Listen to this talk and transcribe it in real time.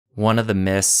One of the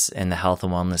myths in the health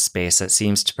and wellness space that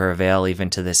seems to prevail even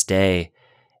to this day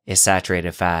is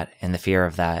saturated fat and the fear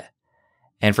of that.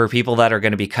 And for people that are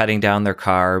going to be cutting down their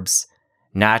carbs,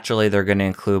 naturally they're going to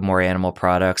include more animal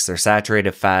products. Their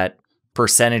saturated fat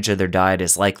percentage of their diet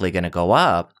is likely going to go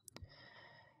up.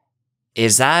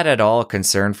 Is that at all a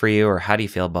concern for you, or how do you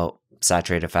feel about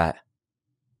saturated fat?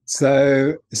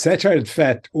 So saturated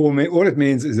fat, all it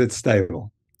means is it's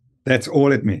stable. That's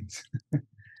all it means.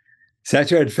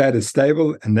 Saturated fat is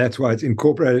stable, and that's why it's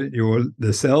incorporated in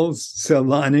the cells, cell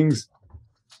linings,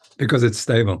 because it's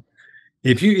stable.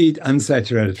 If you eat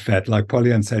unsaturated fat, like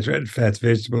polyunsaturated fats,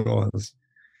 vegetable oils,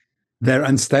 they're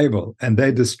unstable and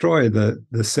they destroy the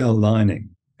cell lining,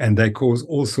 and they cause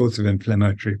all sorts of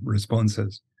inflammatory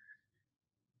responses.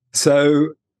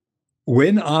 So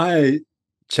when I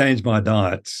changed my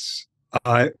diets,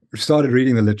 I started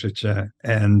reading the literature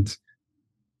and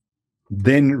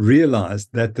then realized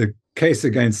that the case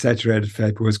against saturated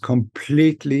fat was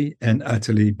completely and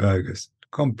utterly bogus,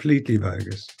 completely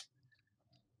bogus.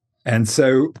 And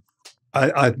so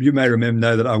you may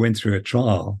know that I went through a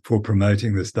trial for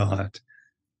promoting this diet.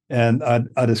 And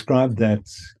I described that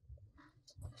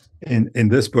in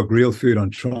this book, Real Food on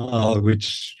Trial,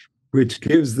 which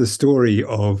gives the story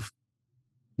of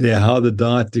how the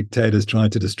diet dictators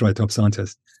tried to destroy top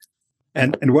scientists.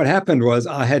 And what happened was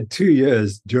I had 2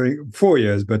 years 4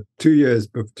 years, but 2 years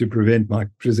to present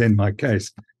my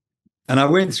case. And I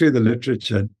went through the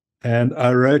literature and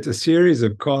I wrote a series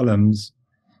of columns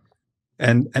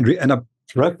and I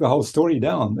broke the whole story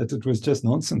down. That it was just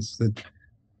nonsense. That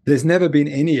there's never been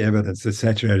any evidence that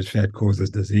saturated fat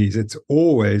causes disease. It's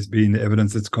always been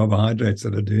evidence it's carbohydrates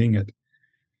that are doing it,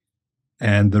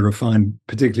 and the refined,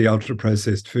 particularly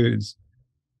ultra-processed foods.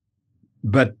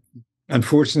 But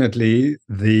unfortunately,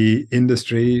 the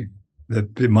industry,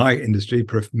 my industry,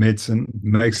 medicine,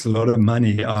 makes a lot of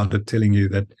money out of telling you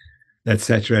that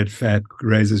saturated fat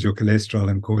raises your cholesterol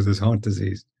and causes heart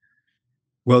disease.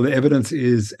 Well, the evidence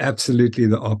is absolutely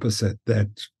the opposite, that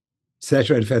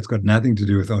saturated fat's got nothing to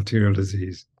do with arterial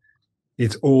disease.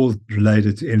 It's all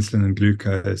related to insulin and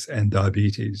glucose and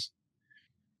diabetes.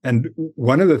 And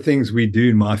one of the things we do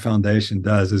in my foundation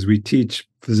is we teach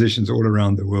physicians all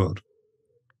around the world.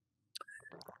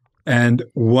 And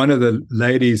one of the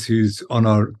ladies who's on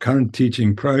our current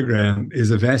teaching program is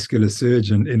a vascular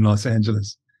surgeon in Los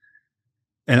Angeles.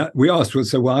 And we asked her,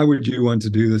 so why would you want to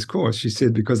do this course? She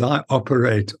said, because I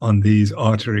operate on these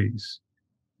arteries.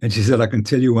 And she said, I can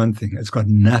tell you one thing, it's got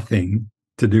nothing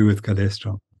to do with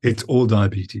cholesterol. It's all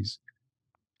diabetes.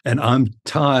 And I'm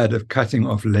tired of cutting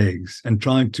off legs and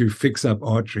trying to fix up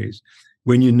arteries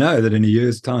when you know that in a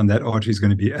year's time, that artery is going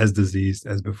to be as diseased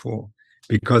as before,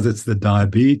 because it's the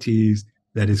diabetes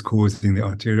that is causing the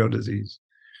arterial disease.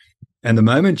 And the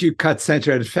moment you cut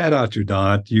saturated fat out your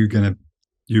diet,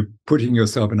 you're putting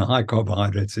yourself in a high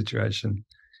carbohydrate situation,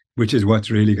 which is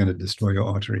what's really going to destroy your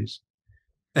arteries.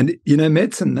 And,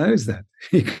 medicine knows that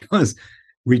because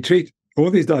we treat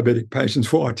all these diabetic patients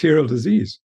for arterial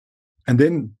disease. But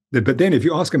then if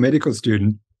you ask a medical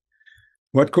student,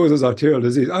 what causes arterial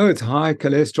disease? Oh, it's high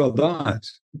cholesterol diet.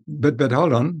 But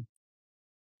hold on.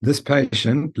 This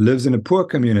patient lives in a poor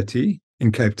community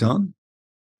in Cape Town.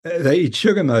 They eat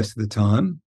sugar most of the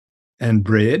time and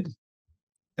bread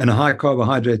and a high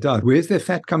carbohydrate diet. Where's their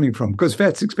fat coming from? Because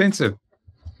fat's expensive.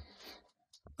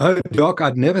 Oh, doc,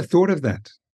 I'd never thought of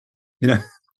that.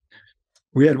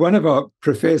 We had one of our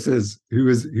professors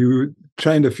who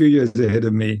trained a few years ahead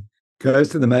of me, goes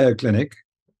to the Mayo Clinic,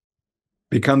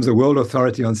 becomes a world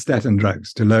authority on statin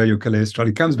drugs to lower your cholesterol.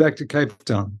 He comes back to Cape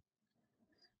Town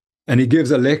and he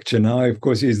gives a lecture. Now, of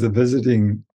course, he's the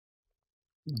visiting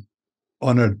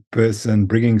honored person,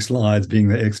 bringing slides, being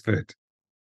the expert.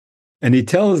 And he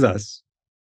tells us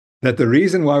that the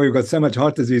reason why we've got so much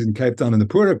heart disease in Cape Town and the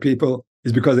poorer people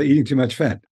is because they're eating too much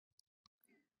fat.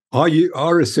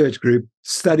 Our research group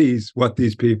studies what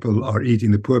these people are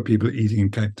eating, the poor people are eating in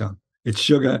Cape Town. It's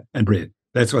sugar and bread.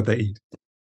 That's what they eat.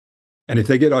 And if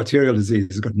they get arterial disease,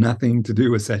 it's got nothing to do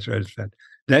with saturated fat.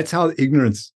 That's how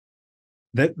ignorance,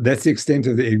 that's the extent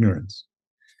of the ignorance.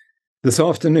 This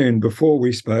afternoon, before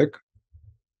we spoke,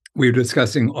 we were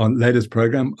discussing on latest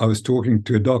program, I was talking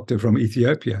to a doctor from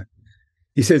Ethiopia.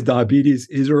 He says diabetes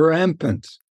is rampant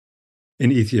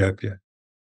in Ethiopia.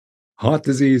 Heart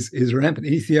disease is rampant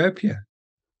in Ethiopia.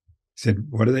 He said,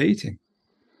 what are they eating?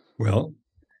 Well,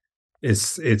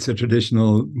 it's a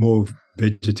traditional, more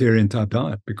vegetarian type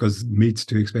diet because meat's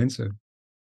too expensive.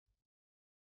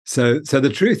 So the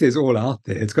truth is all out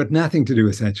there. It's got nothing to do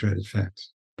with saturated fat,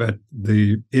 but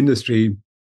the industry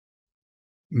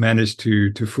managed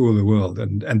to fool the world.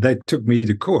 And they took me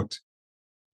to court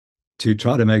to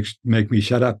try to make me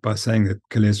shut up by saying that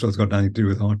cholesterol's got nothing to do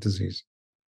with heart disease.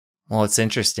 Well, it's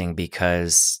interesting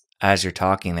because as you're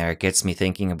talking there, it gets me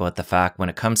thinking about the fact when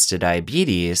it comes to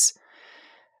diabetes,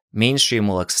 mainstream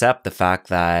will accept the fact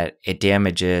that it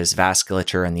damages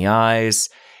vasculature in the eyes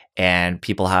and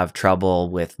people have trouble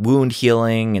with wound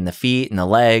healing in the feet and the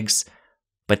legs.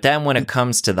 But then when it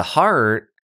comes to the heart,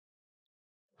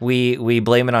 we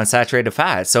blame it on saturated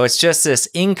fat. So it's just this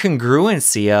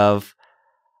incongruency of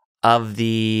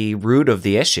the root of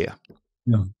the issue.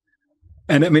 Yeah.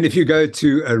 And I mean, if you go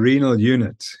to a renal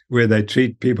unit where they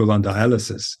treat people on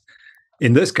dialysis,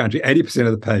 in this country, 80%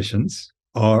 of the patients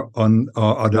are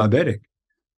diabetic.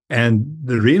 And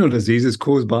the renal disease is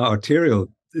caused by arterial,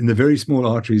 in the very small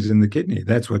arteries in the kidney.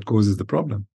 That's what causes the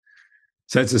problem.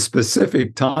 So it's a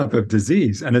specific type of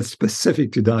disease, and it's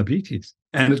specific to diabetes.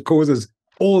 And it causes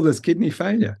all this kidney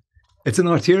failure. It's an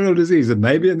arterial disease. It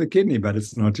may be in the kidney, but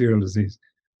it's an arterial disease.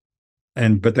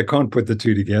 But they can't put the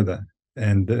two together.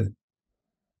 And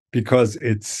because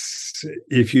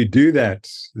if you do that,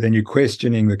 then you're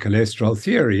questioning the cholesterol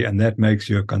theory, and that makes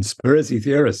you a conspiracy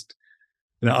theorist.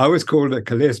 I was called a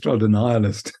cholesterol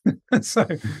denialist. So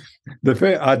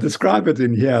I describe it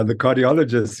in here, the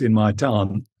cardiologists in my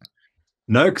town.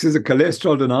 Noakes is a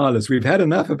cholesterol denialist. We've had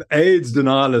enough of AIDS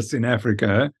denialists in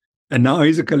Africa, and now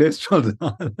he's a cholesterol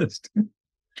denialist.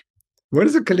 What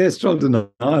is a cholesterol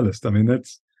denialist? I mean,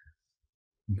 that's...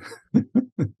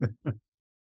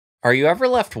 Are you ever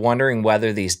left wondering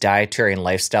whether these dietary and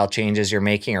lifestyle changes you're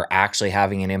making are actually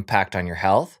having an impact on your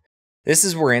health? This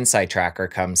is where Insight Tracker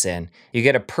comes in. You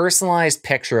get a personalized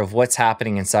picture of what's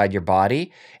happening inside your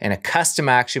body and a custom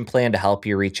action plan to help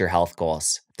you reach your health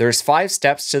goals. There's 5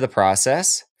 steps to the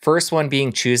process. First one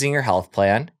being choosing your health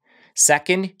plan.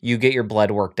 Second, you get your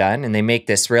blood work done, and they make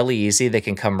this really easy. They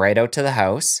can come right out to the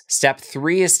house. Step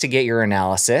 3 is to get your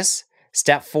analysis.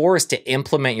 Step 4 is to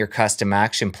implement your custom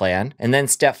action plan. And then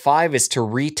step 5 is to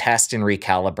retest and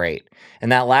recalibrate.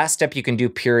 And that last step you can do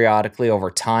periodically over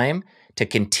time to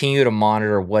continue to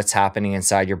monitor what's happening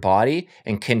inside your body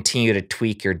and continue to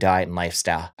tweak your diet and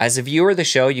lifestyle. As a viewer of the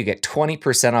show, you get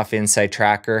 20% off Insight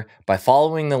Tracker by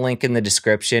following the link in the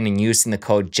description and using the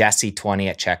code Jesse20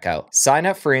 at checkout. Sign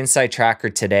up for Insight Tracker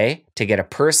today to get a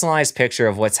personalized picture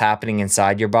of what's happening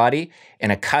inside your body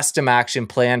and a custom action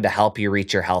plan to help you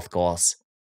reach your health goals.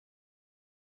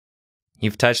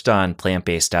 You've touched on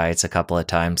plant-based diets a couple of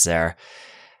times there.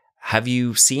 Have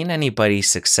you seen anybody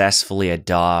successfully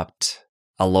adopt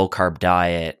a low-carb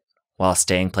diet while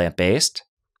staying plant-based?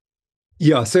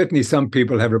 Yeah, certainly some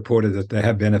people have reported that they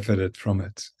have benefited from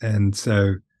it. And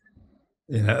so,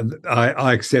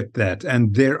 I accept that.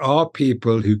 And there are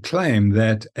people who claim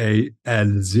that a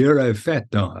zero-fat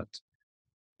diet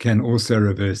can also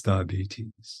reverse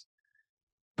diabetes.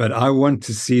 But I want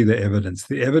to see the evidence.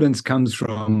 The evidence comes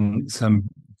from some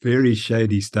very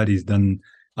shady studies done,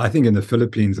 I think in the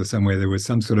Philippines or somewhere. There was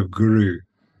some sort of guru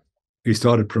who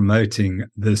started promoting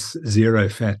this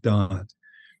zero-fat diet.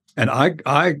 And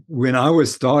when I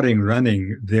was starting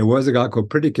running, there was a guy called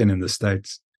Pritikin in the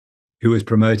States who was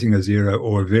promoting a zero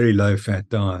or a very low-fat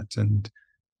diet. And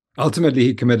ultimately,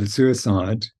 he committed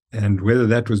suicide, and whether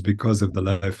that was because of the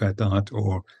low-fat diet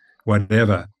or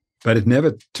whatever, but it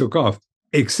never took off,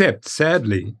 except,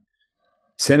 sadly,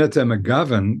 Senator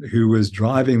McGovern, who was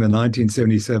driving the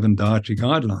 1977 dietary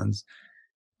guidelines,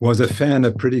 was a fan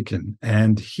of Pritikin,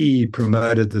 and he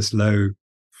promoted this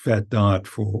low-fat diet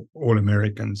for all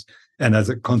Americans and as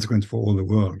a consequence for all the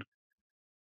world.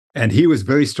 And he was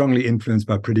very strongly influenced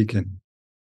by Pritikin.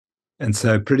 And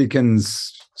so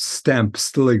Pritikin's stamp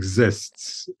still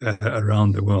exists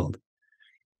around the world.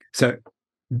 So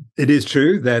it is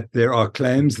true that there are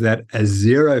claims that a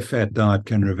zero-fat diet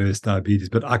can reverse diabetes,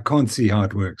 but I can't see how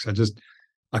it works.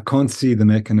 I can't see the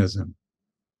mechanism,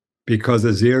 because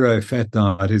a zero-fat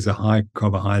diet is a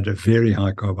very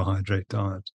high carbohydrate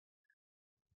diet.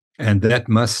 And that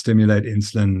must stimulate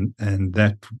insulin, and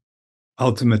that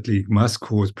ultimately must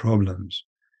cause problems.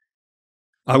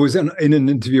 I was in an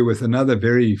interview with another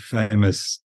very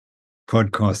famous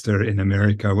podcaster in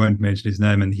America. I won't mention his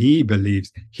name. And he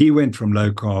believes he went from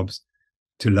low carbs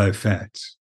to low fat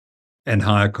and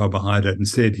higher carbohydrate, and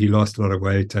said he lost a lot of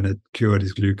weight and it cured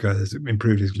his glucose,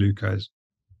 improved his glucose.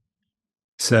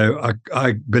 So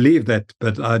I believe that,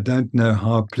 but I don't know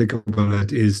how applicable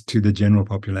it is to the general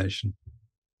population.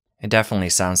 It definitely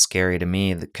sounds scary to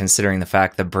me, considering the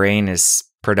fact the brain is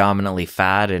predominantly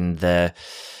fat and the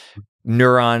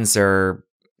neurons are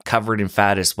covered in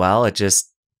fat as well. It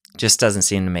just doesn't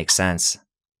seem to make sense.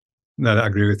 No, I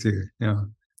agree with you. Yeah,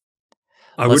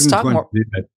 I wouldn't want to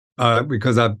do that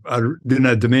because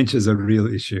dementia is a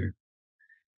real issue,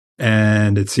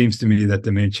 And it seems to me that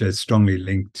dementia is strongly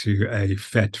linked to a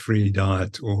fat-free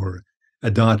diet or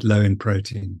a diet low in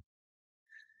protein.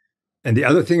 And the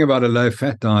other thing about a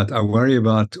low-fat diet, I worry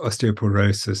about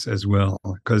osteoporosis as well,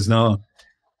 because now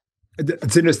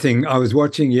it's interesting. I was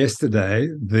watching yesterday,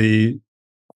 the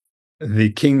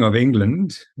King of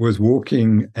England was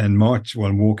walking and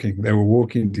walking. They were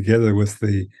walking together with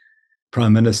the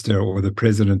Prime Minister or the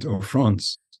President of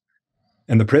France.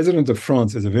 And the President of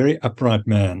France is a very upright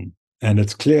man. And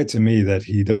it's clear to me that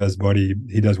he does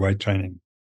weight training,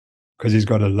 because he's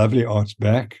got a lovely arched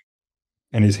back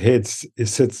and his head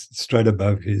sits straight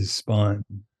above his spine.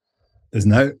 There's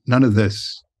none of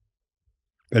this.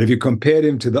 But if you compared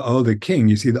him to the older king,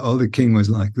 you see the older king was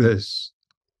like this.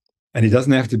 And he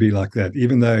doesn't have to be like that.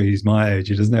 Even though he's my age,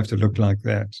 he doesn't have to look like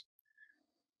that.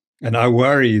 And I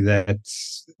worry that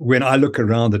when I look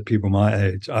around at people my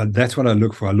age, that's what I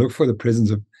look for. I look for the presence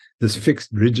of this fixed,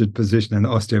 rigid position and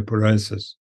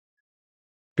osteoporosis.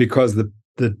 Because the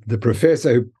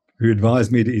professor who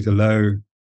advised me to eat a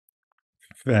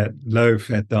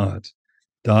low-fat diet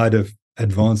died of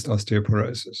advanced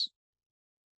osteoporosis.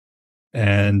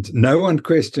 And no one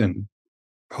questioned,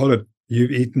 hold it,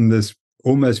 you've eaten this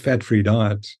almost fat-free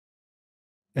diet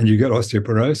and you get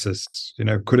osteoporosis.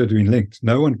 Could it have been linked?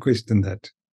 No one questioned that.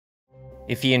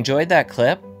 If you enjoyed that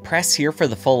clip, press here for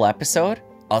the full episode.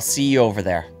 I'll see you over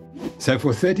there. So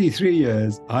for 33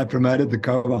 years, I promoted the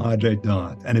carbohydrate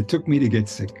diet, and it took me to get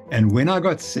sick. And when I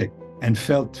got sick and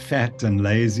felt fat and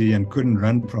lazy and couldn't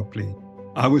run properly,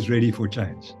 I was ready for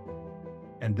change.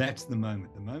 And that's the moment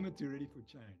you're ready for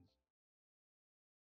change.